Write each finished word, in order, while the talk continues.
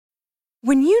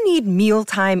When you need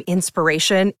mealtime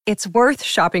inspiration, it's worth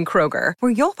shopping Kroger,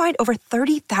 where you'll find over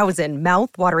 30,000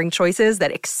 mouth-watering choices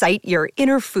that excite your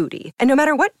inner foodie. And no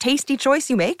matter what tasty choice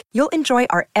you make, you'll enjoy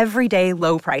our everyday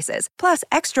low prices, plus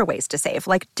extra ways to save,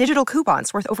 like digital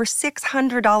coupons worth over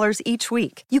 $600 each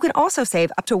week. You can also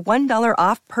save up to $1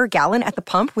 off per gallon at the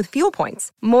pump with fuel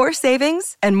points. More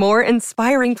savings and more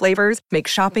inspiring flavors make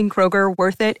shopping Kroger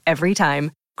worth it every time.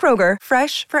 Kroger,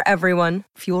 fresh for everyone.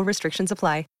 Fuel restrictions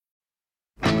apply.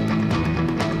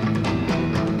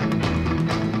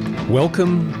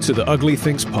 Welcome to the Ugly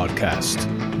Things Podcast.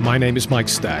 My name is Mike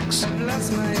Staggs. I've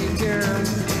lost my girl.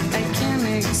 I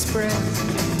can't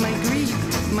express my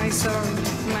grief, my sorrow.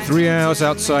 3 hours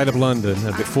outside of London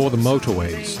and before the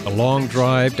motorways, a long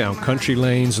drive down country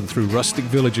lanes and through rustic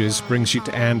villages brings you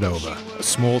to Andover, a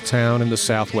small town in the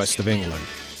southwest of England.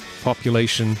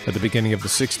 Population at the beginning of the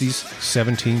 60s,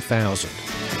 17,000.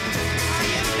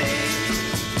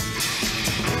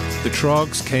 The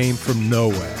Troggs came from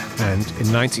nowhere, and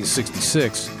in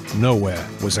 1966, nowhere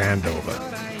was Andover.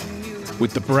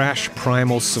 With the brash,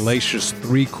 primal, salacious,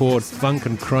 three-chord funk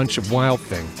and crunch of Wild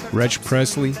Thing, Reg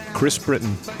Presley, Chris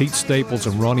Britton, Pete Staples,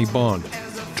 and Ronnie Bond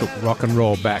took rock and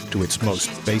roll back to its most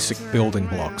basic building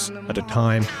blocks at a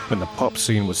time when the pop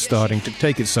scene was starting to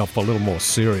take itself a little more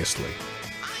seriously.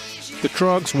 The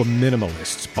Troggs were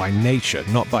minimalists by nature,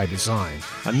 not by design,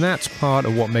 and that's part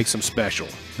of what makes them special.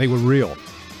 They were real.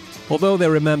 Although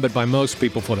they're remembered by most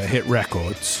people for their hit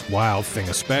records, Wild Thing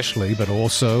especially, but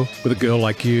also With a Girl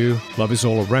Like You, Love Is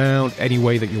All Around, Any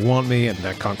Way That You Want Me, and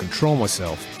I Can't Control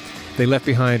Myself, they left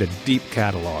behind a deep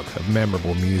catalog of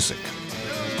memorable music.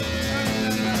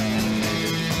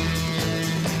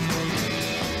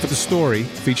 For the story,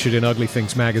 featured in Ugly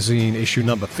Things magazine, issue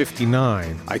number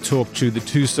 59, I talked to the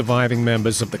two surviving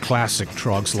members of the classic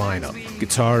Troggs lineup.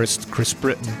 Guitarist Chris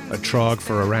Britton, a Trogg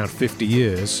for around 50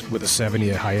 years, with a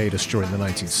 7-year hiatus during the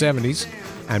 1970s,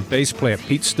 and bass player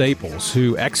Pete Staples,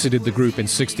 who exited the group in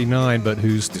 '69, but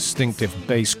whose distinctive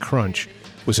bass crunch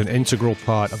was an integral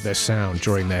part of their sound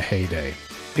during their heyday.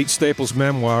 Pete Staples'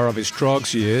 memoir of his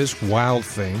Troggs years, Wild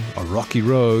Thing, A Rocky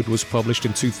Road, was published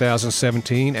in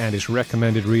 2017 and is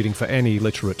recommended reading for any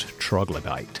literate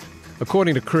troglodyte.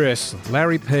 According to Chris,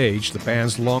 Larry Page, the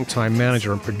band's longtime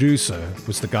manager and producer,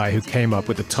 was the guy who came up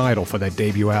with the title for their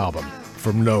debut album,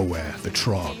 From Nowhere, The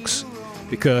Troggs.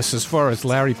 Because as far as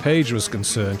Larry Page was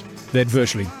concerned, they'd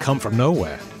virtually come from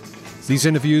nowhere. These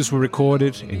interviews were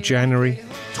recorded in January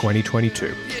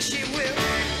 2022.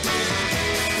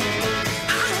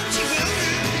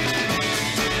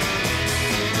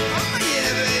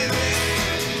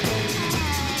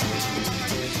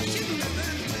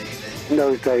 In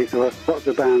those days, there were lots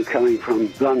of bands coming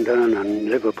from London and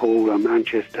Liverpool and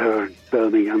Manchester and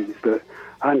Birmingham, but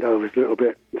Andover's a little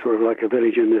bit sort of like a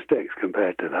village in the sticks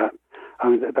compared to that. I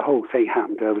mean, the whole thing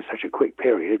happened over such a quick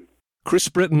period. Chris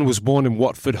Britton was born in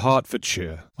Watford,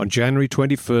 Hertfordshire, on January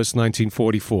 21st,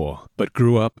 1944, but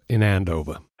grew up in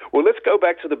Andover. Well, let's go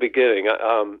back to the beginning.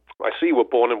 I see you were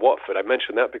born in Watford. I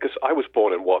mentioned that because I was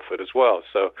born in Watford as well.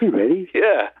 So, Really?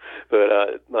 Yeah,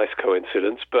 but nice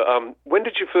coincidence. But when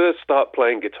did you first start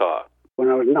playing guitar? When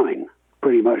I was 9,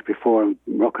 pretty much before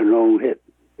rock and roll hit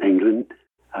England.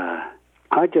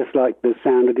 I just liked the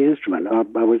sound of the instrument.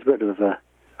 I was a bit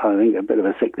of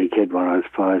a sickly kid when I was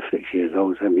 5, 6 years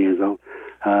old, 7 years old.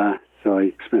 So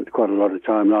I spent quite a lot of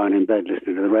time lying in bed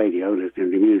listening to the radio,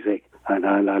 listening to music. And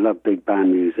I love big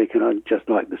band music, and I just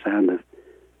like the sound of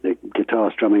the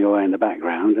guitar strumming away in the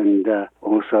background. And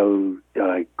also,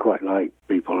 I quite like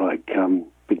people like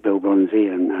Big Bill Bronzy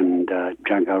and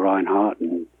Django Reinhardt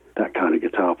and that kind of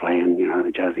guitar playing, you know,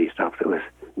 the jazzy stuff that was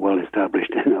well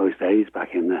established in those days,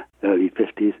 back in the early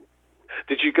 50s.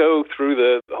 Did you go through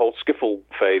the whole skiffle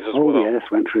phase as well? Oh, yes,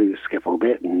 went through the skiffle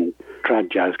bit, and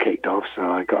trad jazz kicked off, so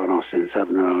I got an Austin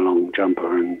 7 and a long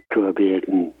jumper and grew a beard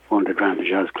and wandered around the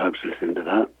jazz clubs listening to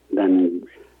that. Then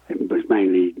it was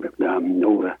mainly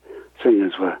all the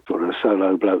singers were sort of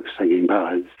solo blokes singing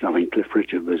ballads. I mean, Cliff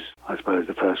Richard was, I suppose,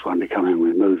 the first one to come in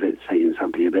with Move It, singing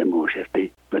something a bit more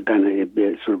shifty. But then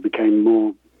it sort of became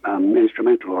more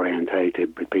instrumental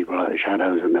orientated with people like the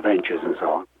Shadows and the Ventures and so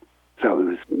on. So it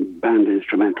was band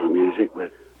instrumental music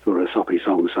with sort of soppy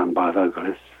songs sung by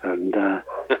vocalists, and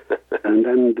and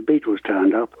then the Beatles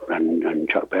turned up, and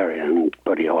Chuck Berry and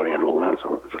Buddy Holly and all that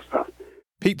sort of stuff.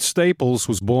 Pete Staples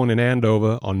was born in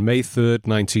Andover on May 3rd,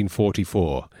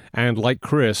 1944, and like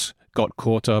Chris, got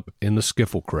caught up in the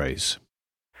skiffle craze.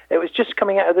 It was just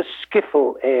coming out of the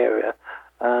skiffle era,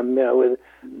 with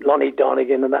Lonnie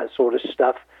Donegan and that sort of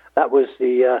stuff. That was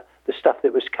the stuff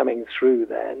that was coming through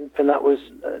then, and that was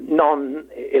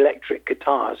non-electric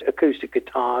guitars, acoustic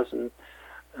guitars, and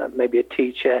maybe a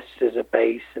tea chest as a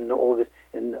bass, and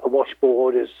and a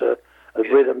washboard as a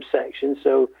rhythm section.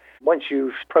 So once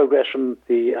you've progressed from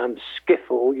the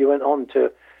skiffle, you went on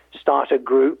to start a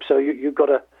group. So you've got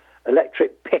a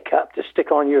electric pickup to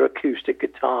stick on your acoustic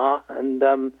guitar, and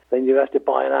then you have to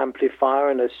buy an amplifier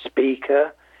and a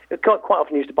speaker. Quite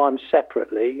often you used to buy them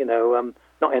separately,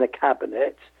 not in a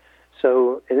cabinet.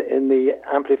 So in the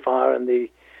amplifier and the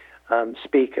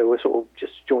speaker were sort of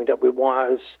just joined up with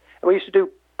wires. And we used to do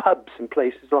pubs and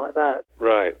places like that.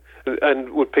 Right.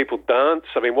 And would people dance?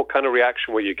 I mean, what kind of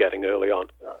reaction were you getting early on?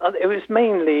 It was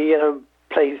mainly,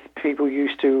 places people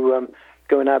used to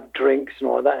go and have drinks and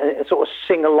all that, and sort of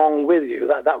sing along with you.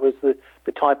 That was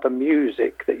the type of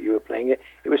music that you were playing.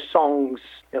 It was songs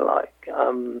like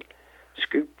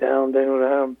Scoop Down,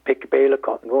 Pick a Bale of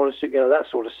Cotton, that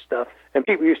sort of stuff. And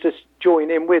people used to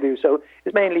join in with you. So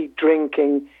it's mainly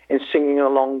drinking and singing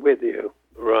along with you.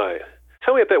 Right.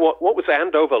 Tell me a bit, what was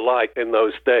Andover like in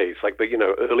those days, like the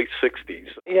early 60s?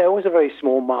 Yeah, it was a very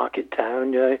small market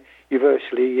town. You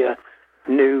virtually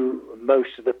knew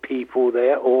most of the people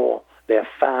there or their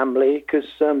family, because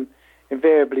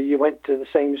invariably you went to the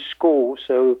same school.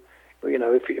 So,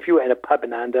 if you were in a pub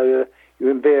in Andover, you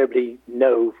invariably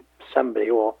know somebody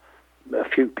or a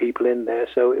few people in there.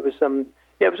 So it was,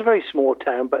 it was a very small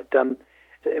town, but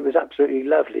it was absolutely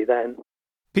lovely then.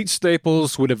 Pete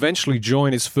Staples would eventually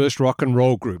join his first rock and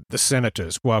roll group, the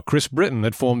Senators, while Chris Britton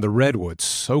had formed the Redwoods,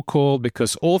 so called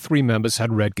because all three members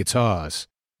had red guitars.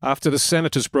 After the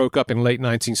Senators broke up in late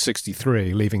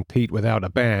 1963, leaving Pete without a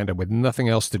band and with nothing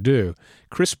else to do,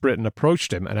 Chris Britton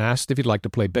approached him and asked if he'd like to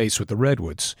play bass with the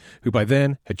Redwoods, who by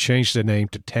then had changed their name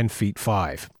to 10 Feet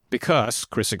 5. Because,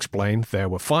 Chris explained, there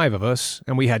were 5 of us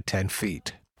and we had 10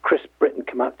 feet. Chris Britton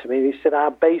came up to me and he said,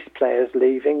 our bass player's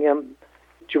leaving.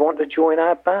 Do you want to join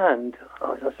our band?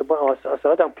 I said, well,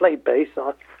 I don't play bass.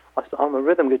 I'm a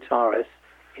rhythm guitarist.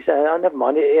 He said, oh, never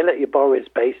mind. He'll let you borrow his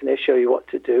bass and he'll show you what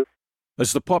to do.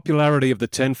 As the popularity of the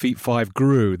 10 Feet 5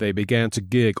 grew, they began to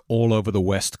gig all over the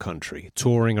West Country,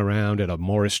 touring around in a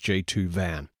Morris J2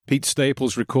 van. Pete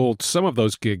Staples recalled some of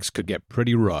those gigs could get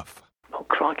pretty rough. Oh,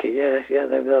 crikey, yeah.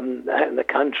 They were out in the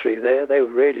country there. They were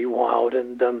really wild,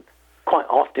 and quite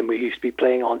often we used to be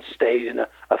playing on stage and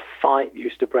a fight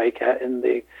used to break out and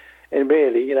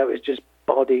really, it was just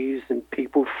bodies and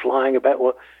people flying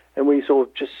about, and we sort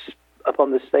of just up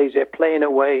on the stage there playing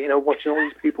away, watching all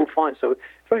these people fight. So it's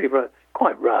very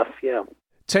quite rough, yeah.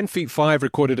 10 Feet 5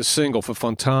 recorded a single for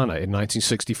Fontana in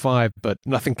 1965, but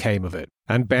nothing came of it,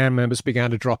 and band members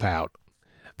began to drop out.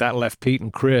 That left Pete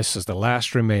and Chris as the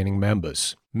last remaining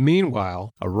members.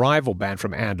 Meanwhile, a rival band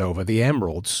from Andover, the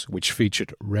Emeralds, which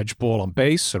featured Reg Ball on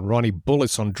bass and Ronnie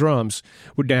Bullets on drums,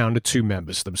 were down to 2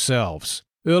 members themselves.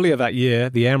 Earlier that year,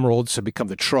 the Emeralds had become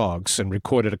the Troggs and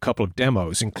recorded a couple of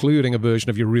demos, including a version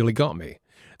of You Really Got Me,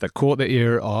 that caught the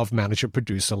ear of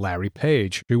manager-producer Larry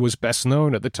Page, who was best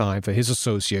known at the time for his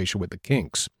association with the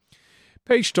Kinks.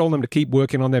 Page told them to keep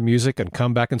working on their music and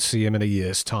come back and see him in a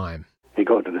year's time. It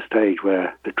got to the stage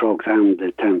where the Troggs and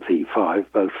the 10 Feet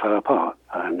 5 both fell apart,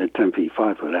 and the 10 Feet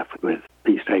 5 were left with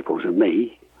Pete Staples and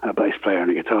me, a bass player and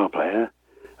a guitar player,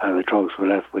 and the Troggs were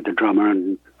left with the drummer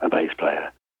and a bass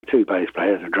player. 2 bass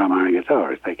players, a drummer and a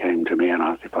guitarist. They came to me and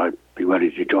asked if I'd be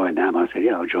willing to join them. I said,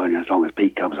 yeah, I'll join you as long as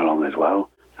Pete comes along as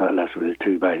well. So it left with the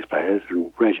 2 bass players,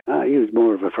 and Reg, he was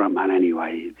more of a frontman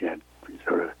anyway. He had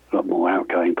sort of a lot more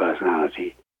outgoing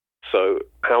personality. So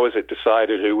how was it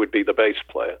decided who would be the bass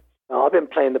player? I've been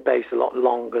playing the bass a lot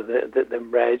longer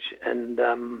than Reg, and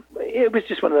it was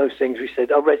just one of those things.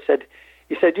 Reg said,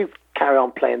 you carry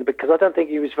on playing, because I don't think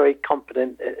he was very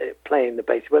competent at playing the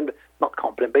bass. He wasn't, not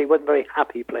competent, but he wasn't very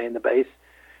happy playing the bass,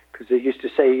 because he used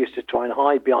to try and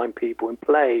hide behind people and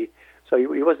play. So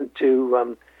he wasn't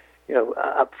too,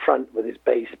 up front with his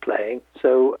bass playing.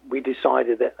 So we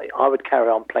decided that I would carry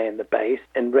on playing the bass,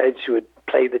 and Reg would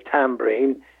play the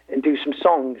tambourine and do some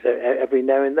songs every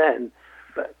now and then.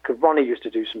 Because Ronnie used to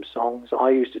do some songs, I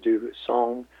used to do a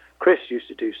song, Chris used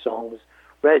to do songs,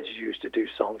 Reg used to do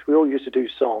songs. We all used to do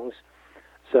songs.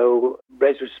 So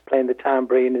Reg was playing the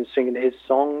tambourine and singing his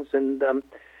songs, and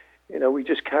we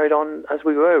just carried on as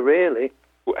we were, really.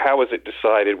 How was it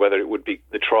decided whether it would be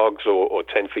the Troggs or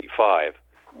 10 Feet 5?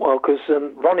 Well, because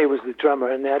Ronnie was the drummer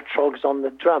and they had Troggs on the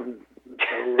drum.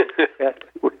 So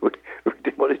we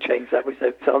didn't want to change that. We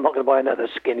said, so I'm not going to buy another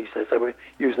skin, he said. So we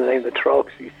used the name the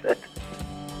Troggs, he said.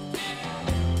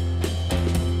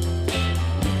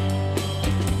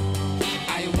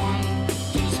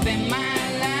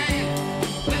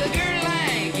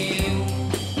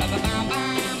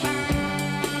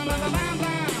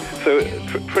 So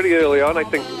pretty early on, I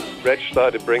think Reg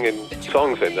started bringing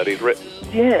songs in that he'd written.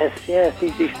 Yes.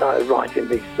 He started writing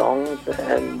these songs,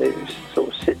 and they sort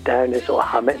of sit down and sort of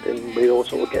hum it, and we all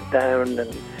sort of get down,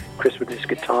 and Chris with his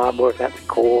guitar work out the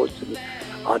chords, and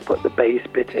I'd put the bass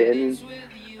bit in.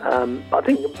 I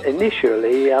think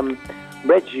initially,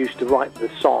 Reg used to write the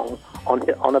song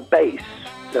on a bass.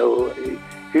 So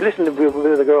if you listen to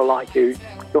With a Girl Like You,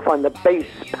 you'll find the bass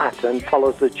pattern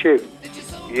follows the tune.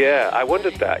 Yeah, I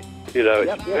wondered that. You know,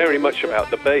 it's very much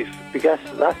about the bass. Because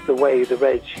that's the way the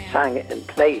Reg sang it and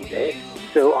played it.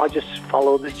 So I just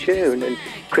followed the tune, and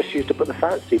Chris used to put the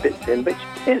fancy bits in, which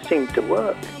it seemed to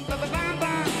work.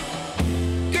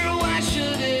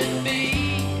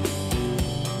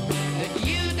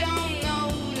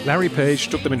 Larry Page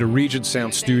took them into Regent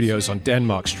Sound Studios on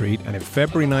Denmark Street, and in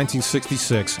February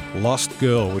 1966, Lost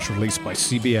Girl was released by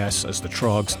CBS as the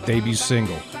Troggs' debut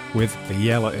single, with The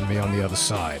Yeller in Me on the other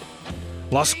side.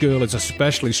 Lost Girl is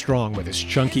especially strong with its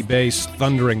chunky bass,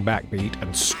 thundering backbeat,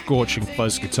 and scorching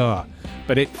fuzz guitar,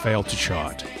 but it failed to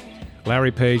chart.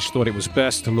 Larry Page thought it was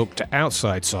best to look to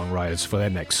outside songwriters for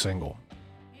their next single.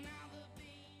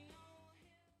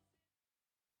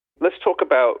 Let's talk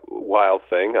about Wild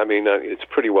Thing. I mean, it's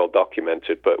pretty well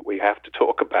documented, but we have to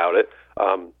talk about it.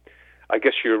 I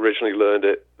guess you originally learned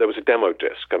it. There was a demo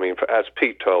disc. I mean, as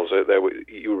Pete tells it,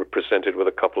 you were presented with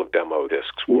a couple of demo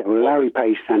discs. Yeah, well, Larry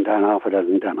Page sent down half a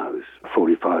dozen demos,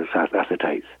 45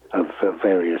 acetates of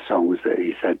various songs that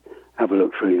he said, have a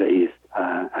look through these.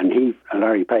 And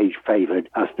Larry Page favoured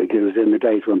us, because it was in the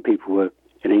days when people were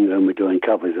in England were doing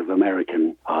covers of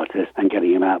American artists and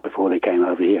getting them out before they came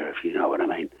over here, if you know what I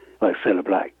mean. Like Cilla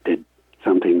Black did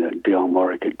something that Dionne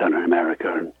Warwick had done in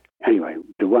America. And anyway,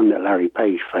 the one that Larry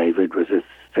Page favoured was this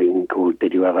thing called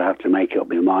Did You Ever Have to Make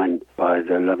Up Your Mind by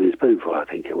the Loving Spoonful, I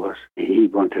think it was. He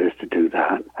wanted us to do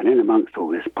that. And in amongst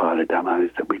all this pile of demos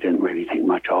that we didn't really think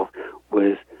much of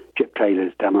was Chip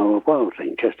Taylor's demo of Wild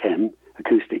Thing, just him,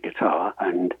 acoustic guitar,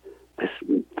 and this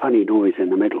funny noise in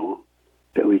the middle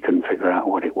that we couldn't figure out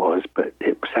what it was, but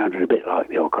it sounded a bit like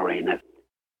the ocarina.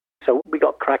 So we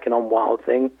got cracking on Wild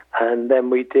Thing, and then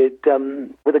we did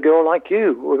With a Girl Like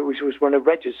You, which was one of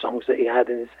Reg's songs that he had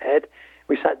in his head.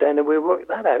 We sat down and we worked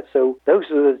that out. So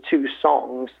those are the two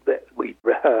songs that we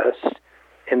rehearsed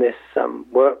in this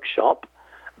workshop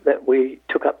that we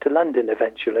took up to London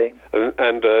eventually.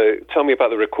 And tell me about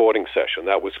the recording session.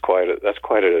 That's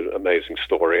quite an amazing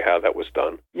story, how that was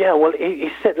done. Yeah, well,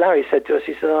 Larry said to us,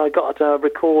 he said, I got a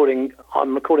recording,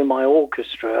 I'm recording my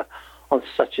orchestra on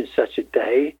such and such a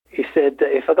day. He said,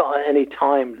 if I got any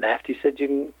time left, he said, you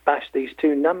can bash these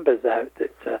two numbers out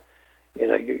that,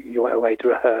 you went away to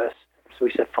rehearse. So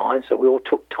we said, fine. So we all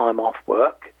took time off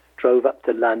work, drove up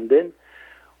to London,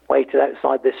 waited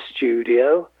outside this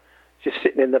studio, just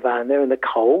sitting in the van there in the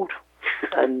cold.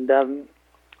 And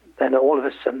then all of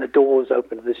a sudden the doors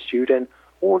opened to the studio and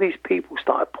all these people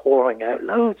started pouring out,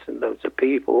 loads and loads of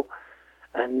people.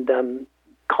 And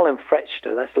Colin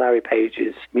Fretchter, that's Larry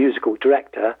Page's musical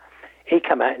director, he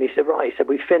came out and he said, right, he said,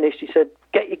 we finished. He said,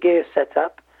 get your gear set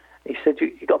up. He said,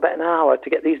 you got about an hour to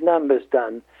get these numbers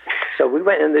done. So we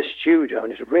went in the studio,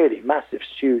 and it's a really massive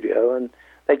studio, and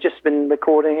they'd just been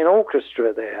recording an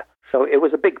orchestra there. So it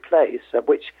was a big place,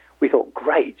 which we thought,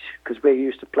 great, because we're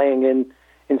used to playing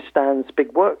in Stan's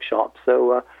big workshop.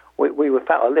 So we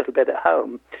felt a little bit at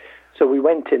home. So we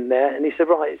went in there, and he said,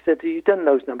 right, he said, have you done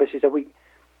those numbers? He said,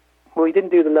 we didn't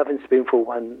do the Loving Spoonful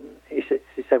one. He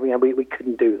said we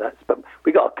couldn't do that, but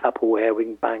we got a couple where we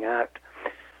can bang out.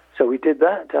 So we did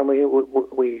that, and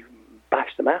we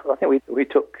bashed them out. I think we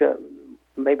took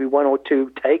maybe one or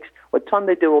two takes. By the time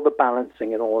they did all the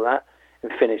balancing and all that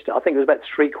and finished it, I think it was about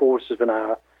 3/4 of an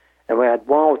hour. And we had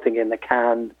Wild Thing in the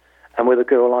can and With a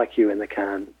Girl Like You in the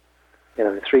can.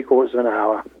 3/4 of an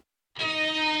hour.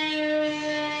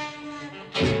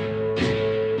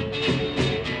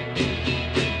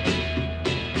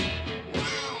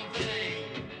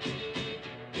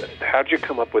 How did you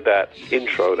come up with that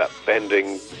intro, that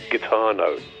bending guitar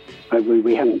note?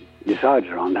 We hadn't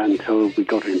decided on that until we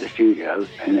got in the studio.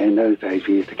 And in those days,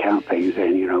 we used to count things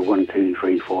in, 1, 2,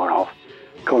 3, 4, and off.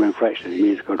 Colin Fretchter, the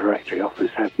musical director, he often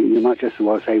said, you might just as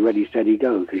well say ready, steady,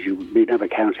 go, because you never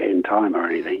count it in time or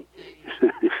anything.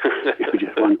 It was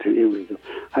just 1, 2,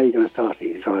 how are you going to start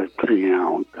it? So I put it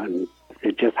out, and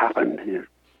it just happened. It was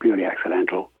purely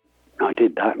accidental. I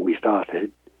did that, and we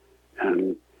started.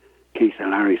 And Keith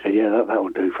and Larry said, yeah, that will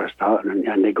do for a start.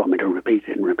 And they got me to repeat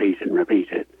it and repeat it and repeat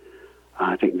it.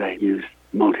 I think they used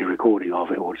multi-recording of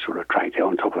it, or sort of tracked it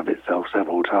on top of itself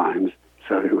several times,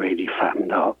 so it really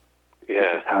flattened up. Yeah.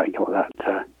 That's how it got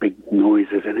that big noise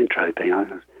as an intro thing.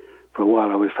 For a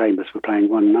while I was famous for playing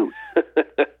one note.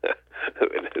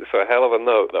 It's a hell of a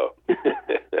note, though.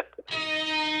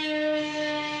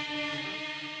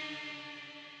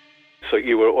 So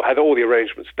you had all the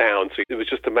arrangements down, so it was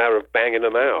just a matter of banging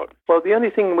them out. Well, the only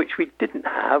thing which we didn't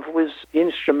have was the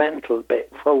instrumental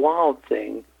bit for Wild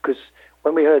Thing, because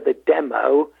when we heard the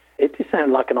demo, it did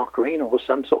sound like an ocarina or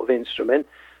some sort of instrument.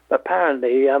 But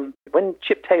apparently, when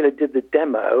Chip Taylor did the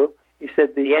demo, he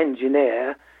said the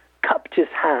engineer cupped his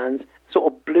hands,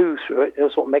 sort of blew through it,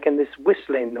 sort of making this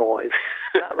whistling noise.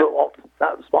 That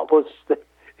was what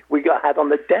we had on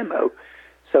the demo.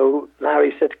 So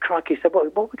Larry said, crikey, he said, what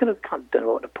we're going to, I don't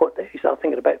know what to put there. He said, I'm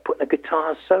thinking about putting a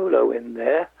guitar solo in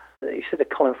there. He said to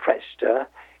Colin Fletcher,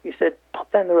 he said,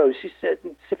 pop down the road. He said, see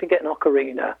if you can get an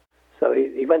ocarina. So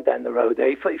he went down the road there.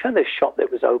 He found this shop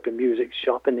that was open, music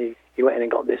shop, and he went in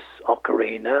and got this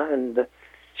ocarina, and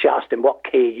she asked him what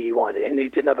key he wanted, and he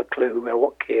didn't have a clue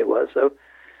what key it was. So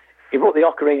he brought the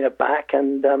ocarina back,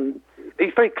 and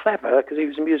he's very clever because he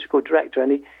was a musical director,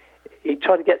 and he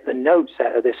tried to get the notes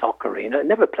out of this ocarina.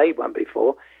 Never played one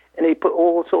before, and he put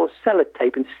all sorts of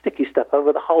sellotape and sticky stuff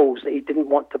over the holes that he didn't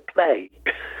want to play.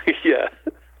 Yeah.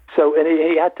 So, and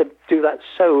he had to do that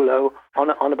solo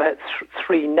on about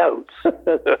three notes.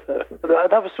 That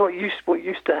was what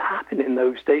used to happen in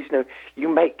those days. You know, you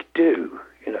make do.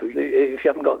 You know, if you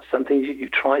haven't got something, you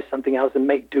try something else and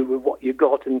make do with what you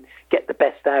got and get the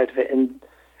best out of it. And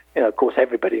you know, of course,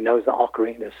 everybody knows the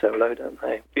ocarina solo, don't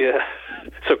they? Yeah.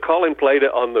 So Colin played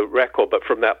it on the record, but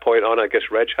from that point on, I guess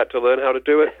Reg had to learn how to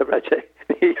do it. Reg,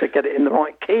 he had to get it in the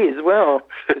right key as well.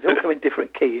 It's all in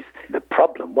different keys. The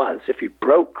problem was, if you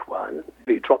broke one, if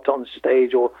you dropped on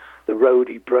stage or the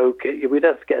roadie broke it, we'd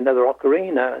have to get another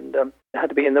ocarina, and it had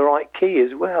to be in the right key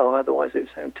as well. Otherwise, it would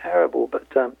sound terrible. But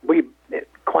we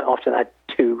quite often had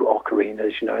two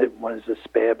ocarinas, you know, one is a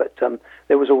spare, but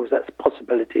there was always that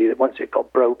possibility that once it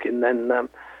got broken, then,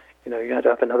 you know, you had to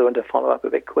have another one to follow up a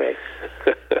bit quick.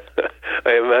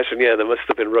 I imagine, yeah, there must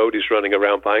have been roadies running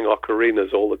around buying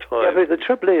ocarinas all the time. Yeah, but the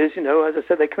trouble is, you know, as I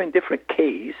said, they come in different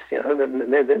keys, you know,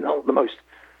 they're not the most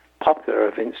popular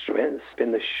of instruments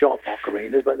in the shop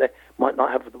ocarinas, but they might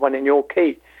not have the one in your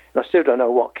key. And I still don't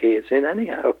know what key it's in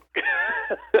anyhow.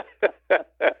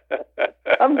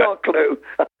 I've got a clue.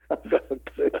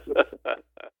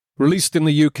 Released in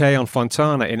the UK on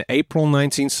Fontana in April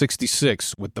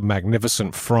 1966 with the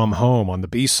magnificent From Home on the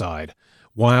B-side,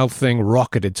 Wild Thing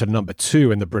rocketed to number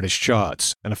 2 in the British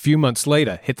charts, and a few months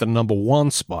later hit the number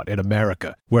 1 spot in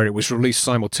America, where it was released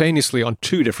simultaneously on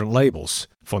 2 different labels,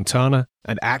 Fontana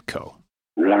and Atco.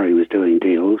 Larry was doing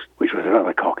deals, which was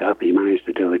another cock-up. He managed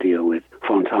to do a deal with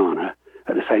Fontana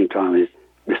at the same time as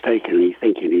mistakenly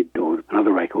thinking or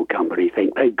another record company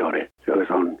think they'd got it. So it was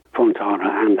on Fontana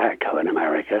and Atco in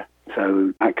America.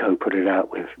 So Atco put it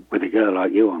out with A Girl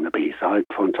Like You on the B-side.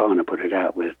 Fontana put it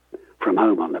out with From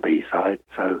Home on the B-side.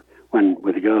 So when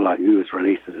With A Girl Like You was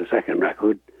released as a second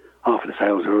record, half of the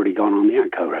sales had already gone on the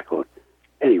Atco record.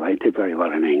 Anyway, it did very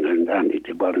well in England and it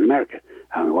did well in America.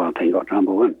 And the Wild Thing got to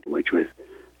number 1, which was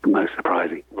the most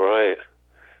surprising. Right.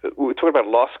 We're talking about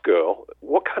Lost Girl.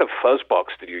 What kind of fuzz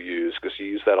box did you use? Because you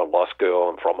used that on Lost Girl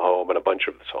and From Home and a bunch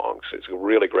of the songs. It's a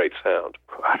really great sound.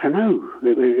 I don't know.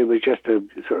 It was just a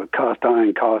sort of cast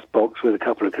iron cast box with a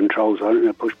couple of controls on it and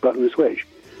a push button switch.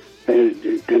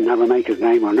 It didn't have a maker's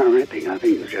name or anything. I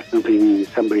think it was just something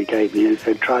somebody gave me and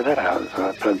said, try that out. So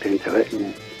I plugged into it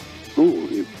and,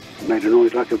 it made a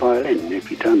noise like a violin. If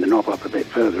you turned the knob up a bit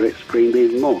further, it screamed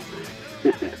even more.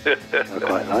 I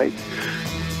quite liked.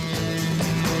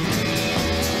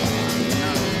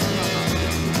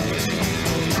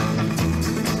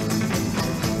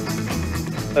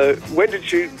 When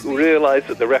did you realise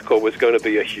that the record was going to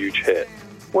be a huge hit?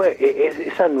 Well,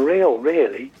 it's unreal,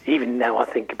 really. Even now I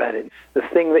think about it. The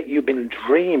thing that you've been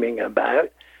dreaming about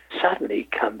suddenly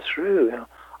comes through.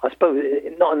 I suppose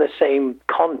not in the same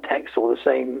context or the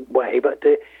same way, but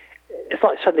it's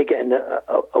like suddenly getting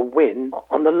a win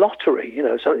on the lottery, you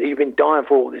know, something you've been dying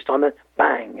for all this time, and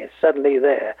bang, it's suddenly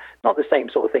there. Not the same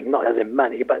sort of thing, not as in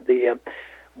money, but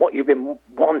what you've been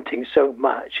wanting so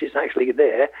much is actually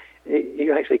there.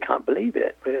 You actually can't believe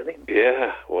it, really.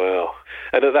 Yeah, wow.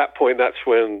 And at that point, that's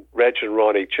when Reg and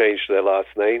Ronnie changed their last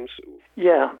names?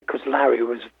 Yeah, because Larry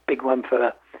was a big one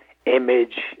for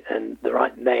image and the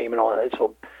right name and all that.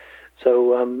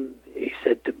 So he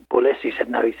said to Bullis, he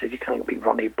said, no, he said, you can't be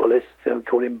Ronnie Bullis. So we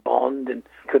called him Bond and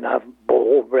couldn't have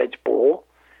Ball, Reg Ball.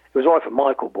 It was all right for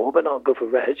Michael Ball, but not good for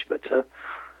Reg. But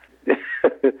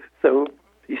so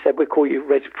he said, we'll call you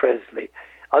Reg Presley.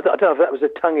 I don't know if that was a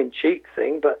tongue-in-cheek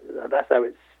thing, but that's how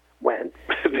it went.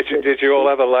 Did you all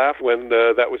have a laugh when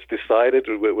that was decided?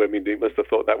 I mean, you must have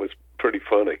thought that was pretty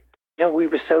funny. You know, we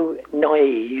were so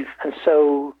naive and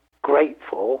so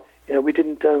grateful. We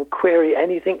didn't query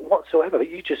anything whatsoever.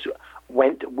 You just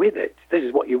went with it. This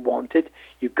is what you wanted.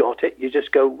 You got it. You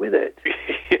just go with it.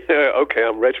 Yeah, okay,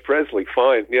 I'm Reg Presley.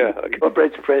 Fine, yeah. Okay. Well,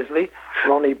 Reg Presley,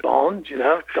 Ronnie Bond,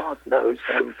 God knows.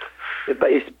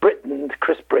 But it's Britain,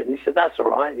 Chris Britton. He said, that's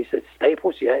all right. He said,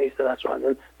 Staples, yeah. He said, that's right.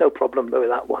 No problem with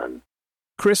that one.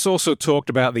 Chris also talked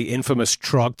about the infamous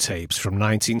Trogg tapes from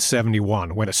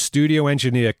 1971, when a studio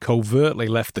engineer covertly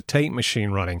left the tape machine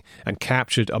running and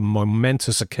captured a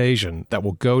momentous occasion that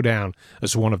will go down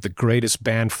as one of the greatest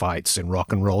band fights in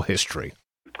rock and roll history.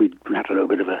 We had a little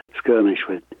bit of a skirmish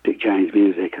with Dick James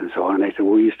Music and so on, and they said,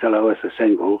 well, you still owe us a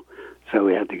single. So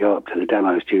we had to go up to the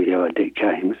demo studio at Dick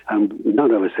James, and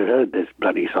none of us had heard this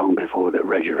bloody song before that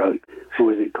Reg wrote.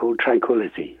 What was it called?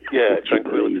 Tranquility. Yeah,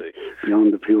 Tranquility.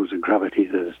 Beyond the fields and gravities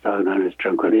of the star known as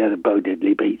Tranquility. It had a Bo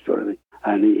Diddley beat sort of thing.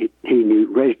 And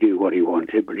Reg knew what he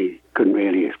wanted, but he couldn't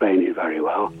really explain it very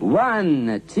well.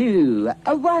 1, 2,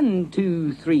 1,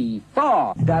 2, 3,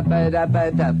 4. Dabba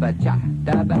dabba dabba cha,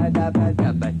 dabba dabba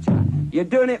dabba cha. You're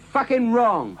doing it fucking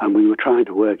wrong. And we were trying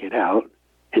to work it out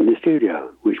in the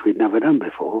studio, which we'd never done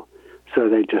before. So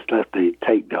they just left the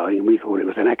tape going, and we thought it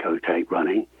was an echo tape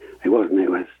running. It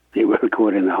wasn't. They were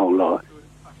recording the whole lot.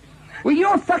 Well,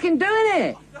 you're fucking doing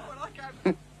it.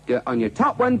 Do it on your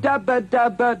top one. Dabba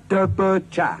dabba dabba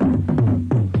cha.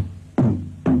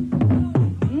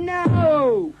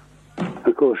 No.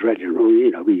 Of course, Reg and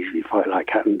Roy, we usually fight like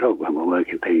cat and dog when we're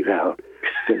working things out.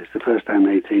 But it's the first time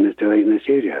they'd seen us do it in the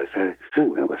studio, so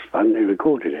that was fun. They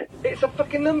recorded it. It's a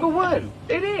fucking number one.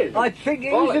 It is. I think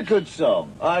it is a good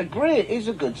song. I agree, it is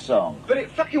a good song. But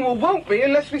it fucking won't be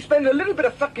unless we spend a little bit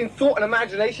of fucking thought and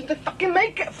imagination to fucking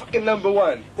make it fucking number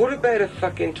one. What about a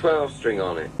fucking 12-string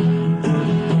on it?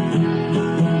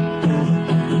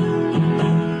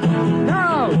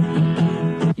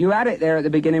 No! You had it there at the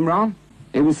beginning, Ron.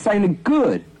 It was sounding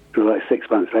good. So like 6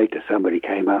 months later, somebody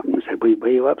came up and said, were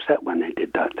you upset when they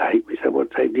did that tape? We said, what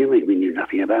tape do you mean? We knew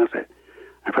nothing about it.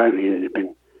 Apparently it had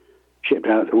been shipped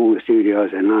out to all the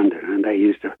studios in London, and they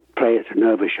used to play it to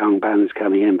nervous young bands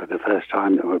coming in for the first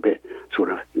time that were a bit sort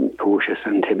of cautious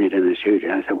and timid in the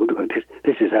studio. I said, well,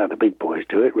 this is how the big boys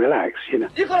do it. Relax,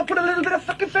 You've got to put a little bit of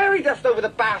fucking fairy dust over the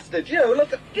bastard,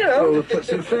 look at, Oh, we'll put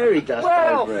some fairy dust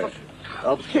over it.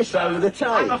 I'll piss over the tape.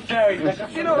 I'm a fairy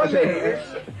dust. You know what I mean?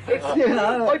 It's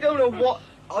I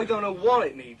don't know what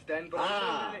it needs then, but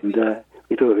and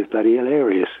we thought it was bloody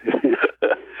hilarious.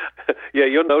 Yeah,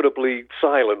 you're notably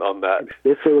silent on that.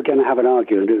 If they were going to have an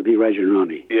argument, it would be Reg and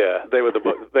Ronnie. Yeah, they were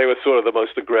sort of the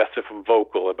most aggressive and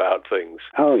vocal about things.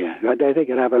 Oh yeah, they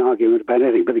could have an argument about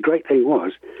anything. But the great thing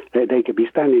was that they could be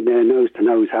standing there nose to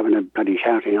nose having a bloody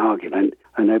shouting argument,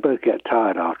 and they both get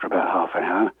tired after about half an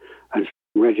hour. And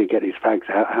Reg would get his fags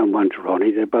out, hand one to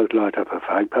Ronnie. They'd both light up a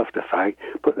fag, puff the fag,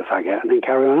 put the fag out, and then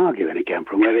carry on arguing again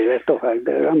from where they left off.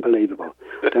 They're unbelievable.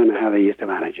 I don't know how they used to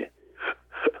manage it.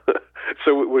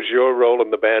 So was your role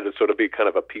in the band to sort of be kind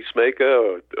of a peacemaker,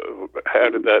 or how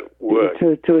did that work?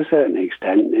 To a certain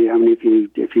extent. I mean,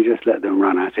 if you just let them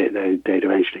run at it, they'd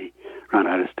eventually run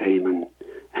out of steam and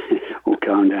all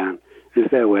calm down.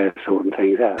 It's their way of sorting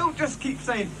things out. Don't just keep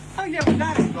saying, oh yeah, but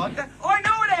that ain't right. I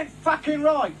know it ain't fucking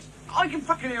right. I can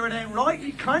fucking hear it ain't right,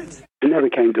 you cunt. It never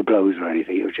came to blows or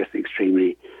anything. It was just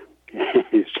extremely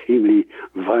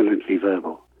violently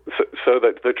verbal. So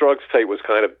that the Troggs tape was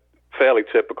kind of fairly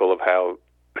typical of how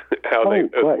they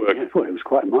worked. Yeah, I thought it was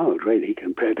quite mild, really,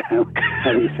 compared to how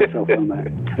he sets off on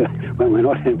that when we're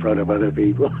not in front of other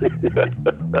people.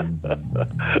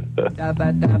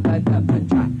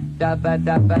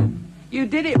 You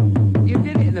did it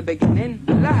in the beginning.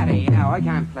 Bloody hell, I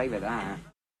can't play with that.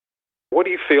 What do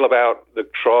you feel about the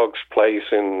Troggs' place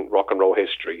in rock and roll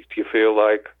history? Do you feel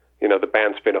like, the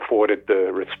band's been afforded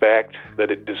the respect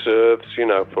that it deserves,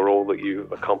 for all that you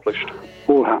accomplished?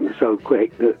 All happened so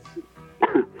quick that,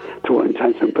 to all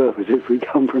intents and purposes, we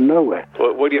come from nowhere.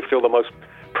 What do you feel the most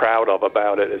proud of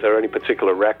about it? Is there any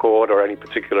particular record or any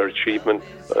particular achievement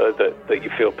that you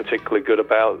feel particularly good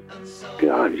about?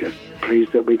 I'm just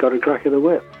pleased that we got a crack of the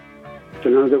whip, to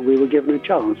know that we were given a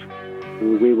chance.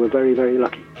 We were very, very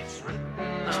lucky.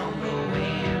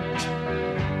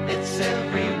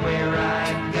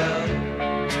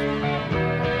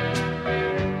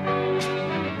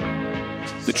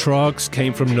 The Troggs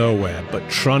came from nowhere, but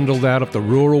trundled out of the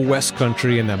rural West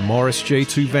Country in their Morris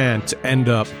J2 van to end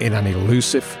up in an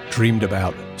elusive,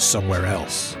 dreamed-about somewhere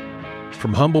else.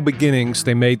 From humble beginnings,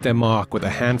 they made their mark with a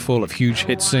handful of huge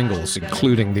hit singles,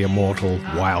 including the immortal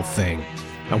Wild Thing,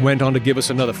 and went on to give us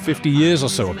another 50 years or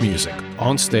so of music,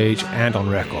 on stage and on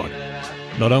record.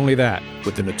 Not only that,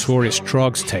 with the notorious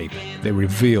Troggs tape, they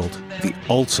revealed the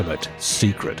ultimate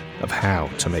secret of how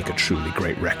to make a truly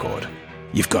great record.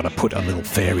 You've got to put a little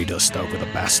fairy dust over the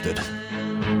bastard.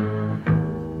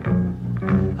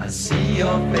 I see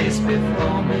your face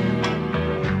before me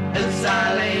as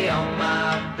I lay on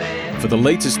my bed. For the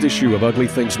latest issue of Ugly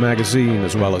Things magazine,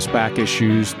 as well as back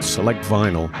issues, select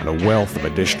vinyl, and a wealth of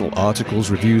additional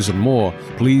articles, reviews, and more,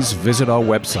 please visit our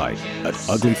website at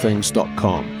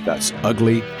uglythings.com. That's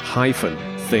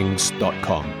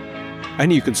ugly-things.com.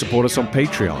 And you can support us on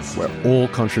Patreon, where all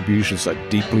contributions are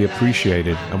deeply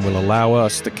appreciated and will allow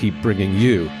us to keep bringing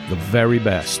you the very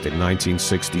best in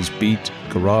 1960s beat,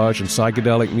 garage, and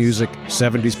psychedelic music,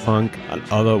 70s punk, and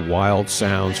other wild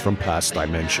sounds from past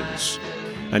dimensions.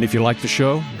 And if you like the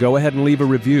show, go ahead and leave a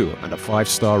review and a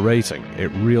 5-star rating.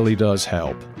 It really does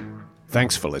help.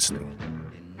 Thanks for listening.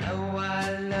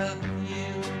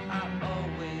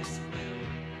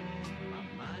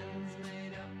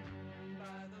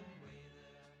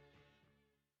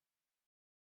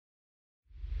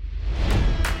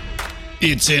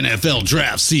 It's NFL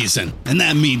draft season, and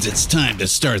that means it's time to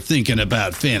start thinking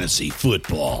about fantasy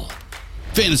football.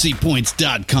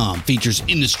 FantasyPoints.com features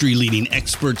industry-leading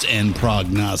experts and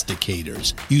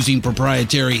prognosticators using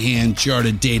proprietary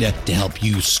hand-charted data to help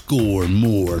you score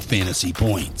more fantasy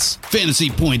points.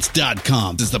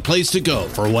 FantasyPoints.com is the place to go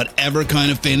for whatever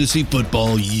kind of fantasy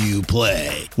football you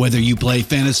play. Whether you play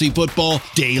fantasy football,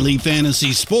 daily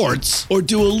fantasy sports, or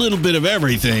do a little bit of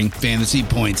everything, Fantasy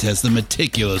Points has the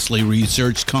meticulously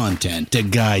researched content to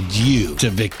guide you to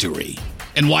victory.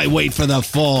 And why wait for the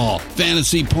fall?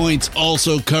 Fantasy Points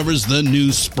also covers the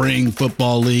new spring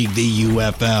football league, the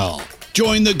UFL.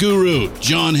 Join the guru,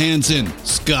 John Hansen,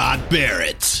 Scott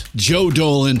Barrett, Joe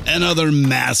Dolan, and other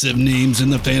massive names in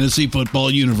the fantasy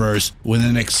football universe with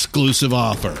an exclusive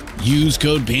offer. Use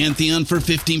code Pantheon for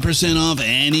 15% off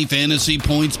any Fantasy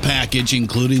Points package,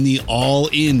 including the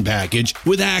all-in package,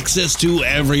 with access to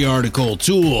every article,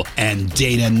 tool, and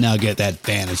data nugget that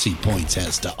Fantasy Points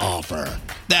has to offer.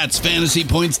 That's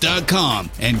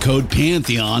FantasyPoints.com and code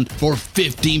Pantheon for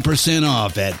 15%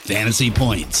 off at Fantasy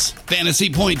Points.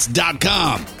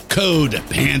 FantasyPoints.com, code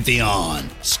Pantheon.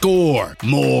 Score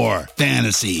more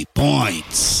fantasy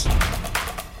points.